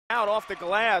Out off the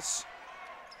glass.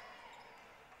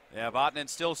 Yeah, Vatanen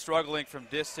still struggling from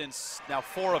distance. Now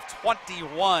 4 of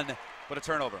 21, but a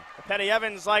turnover. Petty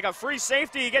Evans, like a free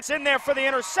safety, he gets in there for the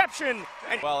interception.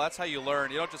 And well, that's how you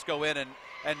learn. You don't just go in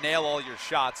and nail all your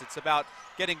shots. It's about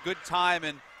getting good time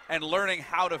and learning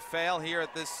how to fail here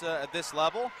at this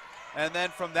level. And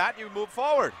then from that, you move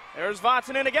forward. There's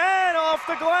Vatanen again off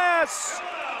the glass.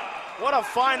 What a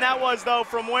find that was, though,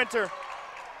 from Winter.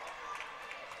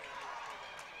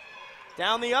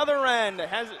 Down the other end.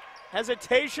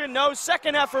 Hesitation, no.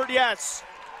 Second effort, yes.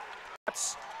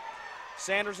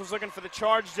 Sanders was looking for the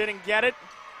charge, didn't get it.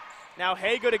 Now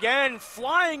Haygood again,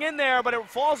 flying in there, but it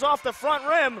falls off the front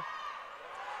rim.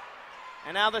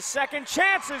 And now the second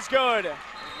chance is good.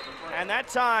 And that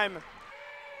time,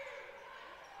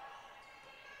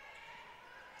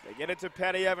 they get it to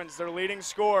Petty Evans, their leading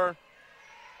scorer.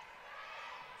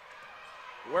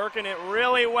 Working it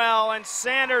really well, and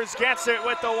Sanders gets it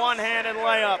with the one-handed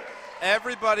layup.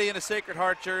 Everybody in a Sacred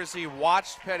Heart jersey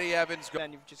watched Petty Evans go.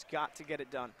 And you've just got to get it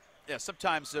done. Yeah,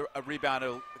 sometimes a rebound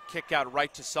will kick out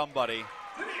right to somebody.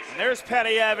 And there's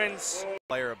Petty Evans.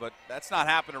 Player, but that's not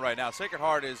happening right now. Sacred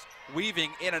Heart is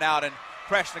weaving in and out and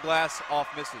crashing the glass off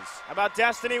misses. How about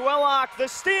Destiny Willock, the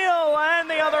steal, and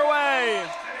the other way.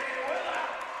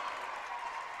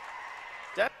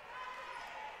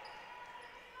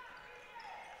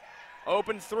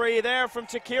 Open three there from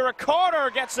Takira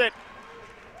Carter, gets it.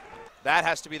 That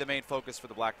has to be the main focus for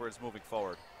the Blackbirds moving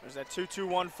forward. There's that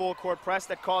 2-2-1 full court press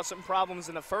that caused some problems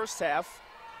in the first half.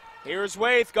 Here's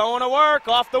Waith going to work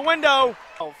off the window.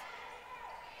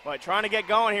 But trying to get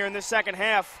going here in this second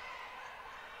half.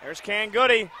 There's Can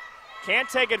Goody. Can't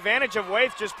take advantage of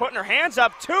Waith just putting her hands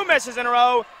up. 2 misses in a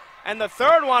row, and the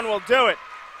third one will do it.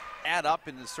 Add up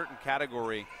in a certain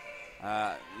category.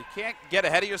 You can't get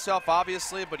ahead of yourself,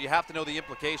 obviously, but you have to know the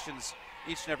implications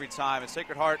each and every time. And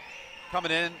Sacred Heart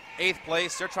coming in 8th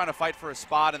place. They're trying to fight for a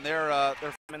spot, and they're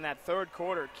in that third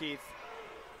quarter, Keith.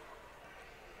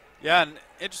 Yeah, and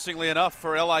interestingly enough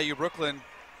for LIU Brooklyn,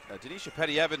 Denisha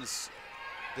Petty Evans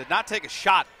did not take a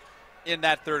shot in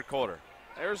that third quarter.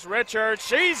 There's Richard.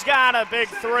 She's got a big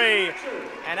three.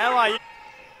 And LIU,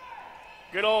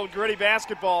 good old gritty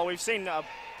basketball. We've seen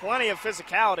plenty of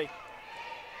physicality.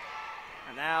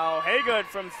 And now Haygood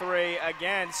from 3.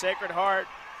 Again, Sacred Heart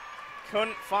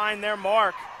couldn't find their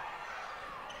mark.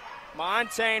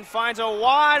 Montaigne finds a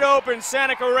wide open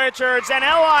Seneca Richards, and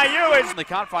LIU is in the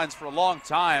confines for a long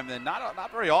time. And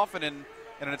not very often in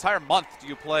an entire month do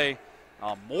you play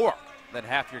more than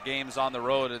half your games on the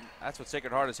road, and that's what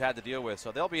Sacred Heart has had to deal with.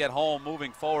 So they'll be at home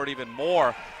moving forward even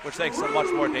more, which makes them much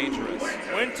more dangerous.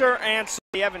 Winter and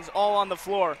Evans all on the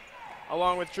floor,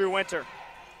 along with Drew Winter.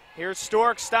 Here's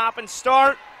Stork, stop and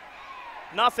start.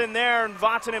 Nothing there, and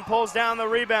Vatanen pulls down the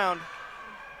rebound.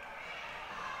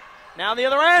 Now the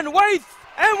other end, Waith,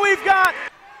 and we've got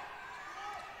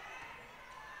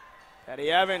Petty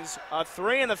Evans, a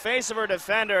 3 in the face of her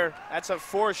defender. That's a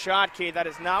 4-shot, Keith. That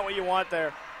is not what you want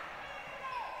there.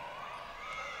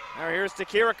 Now here's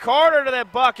Takira Carter to the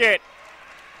bucket.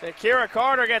 Takira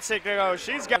Carter gets it to go.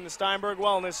 She's got the Steinberg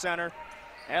Wellness Center.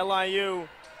 LIU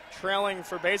trailing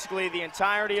for basically the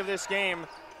entirety of this game.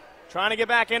 Trying to get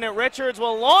back in it. Richards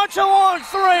will launch a long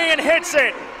 3 and hits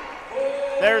it.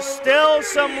 There's still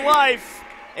some life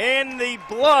in the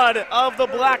blood of the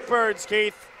Blackbirds,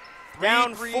 Keith.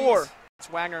 Down 4. It's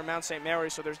Wagner and Mount St.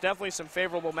 Mary, so there's definitely some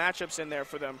favorable matchups in there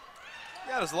for them.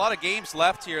 Yeah, there's a lot of games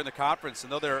left here in the conference,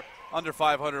 and though they're under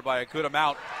 500 by a good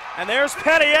amount. And there's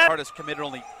Petty Evans. Has committed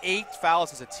only 8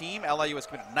 fouls as a team. LIU has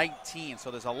committed 19,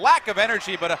 so there's a lack of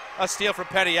energy, but a steal from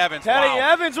Petty Evans. Petty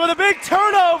Evans with a big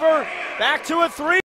turnover. Back to a 3.